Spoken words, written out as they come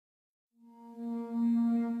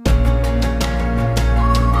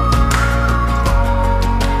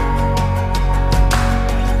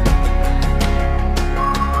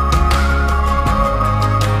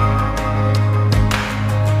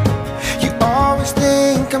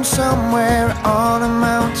think I'm somewhere on a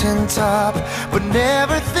mountaintop, but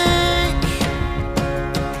never think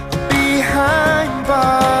behind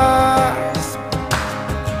bars.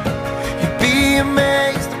 You'd be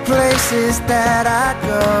amazed the places that I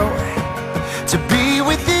go to be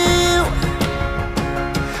with you,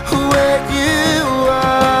 where you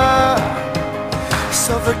are.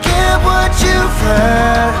 So forget what you've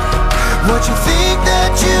heard, what you think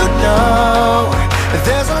that you know.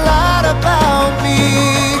 There's a lot about me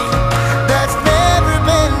that's never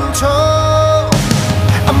been told.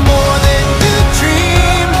 I'm more than you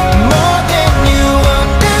dream, more than you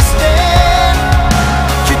understand.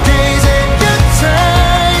 Your days and your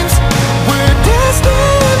times, we're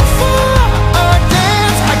destined for our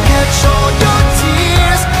dance. I catch all your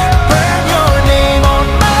tears, burn your name on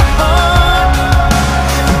my heart.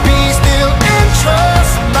 Be still and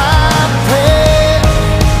trust my plan.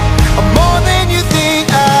 I'm more than you think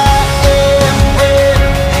I am.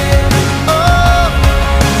 Oh,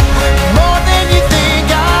 more than you think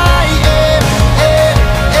I am.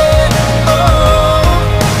 Oh,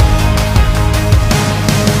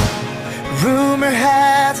 rumor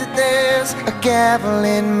has it there's a gavel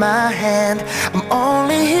in my hand. I'm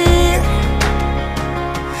only here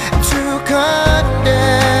to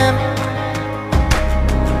condemn,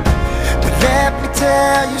 but let me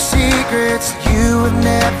tell you secrets you have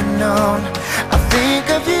never known. I think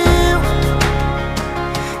of you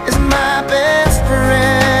as my best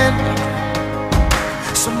friend.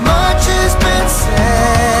 So much has been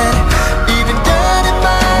said, even done in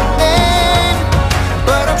my name,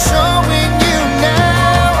 but I'm showing you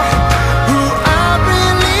now who I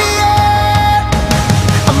really am.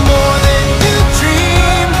 I'm more than you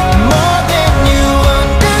dream, more than you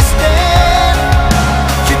understand.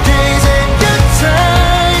 Your days and your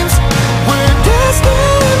times, we're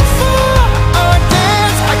destined for our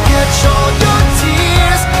dance. I catch all your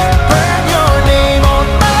tears, burn your name on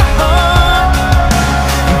my heart.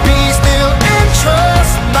 Be still and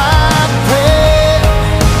trust my plan.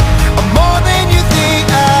 I'm more than you think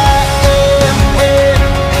I am.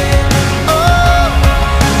 Oh,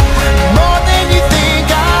 more than you think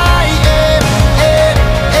I am.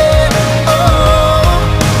 Oh,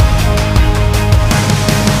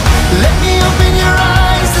 let me open your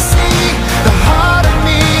eyes to see the heart of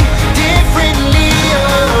me differently.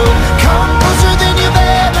 Oh, come closer than you've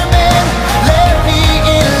ever been. Let me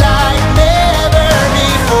in like never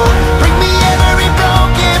before. Bring me every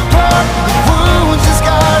broken part, the wounds and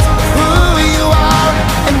scars of who you are,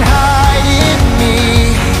 and hide in me,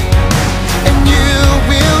 and you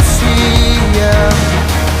will see.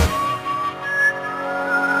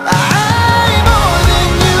 I'm more than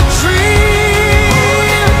you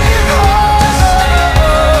dream. Oh,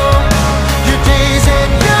 your days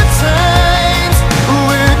and your times,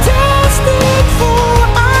 we're destined for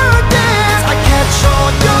our dance. I catch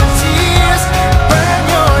all your tears, burn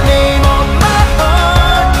your name on my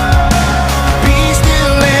heart. Be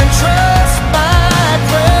still and trust my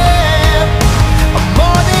plan. I'm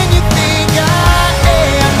more than you think I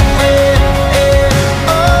am.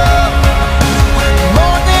 Oh,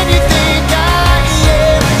 more than you think I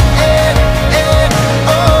am.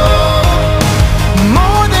 Oh,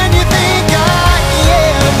 more than you think I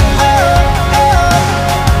am.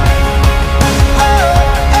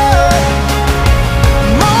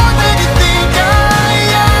 More than you think I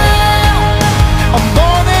am. I'm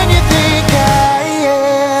more than you think I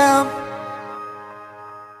am.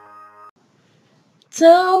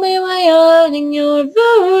 Tell me why you're in your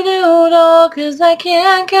voodoo doll, 'cause I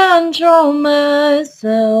can't control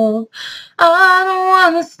myself. I don't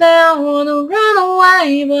wanna stay, I wanna run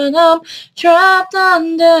away, but I'm trapped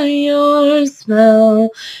under your spell.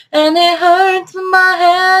 And it hurts in my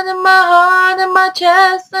head, in my heart, in my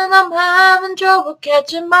chest, and I'm having trouble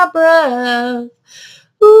catching my breath.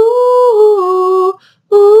 Ooh,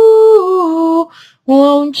 ooh,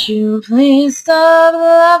 won't you please stop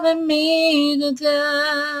loving me to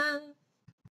death?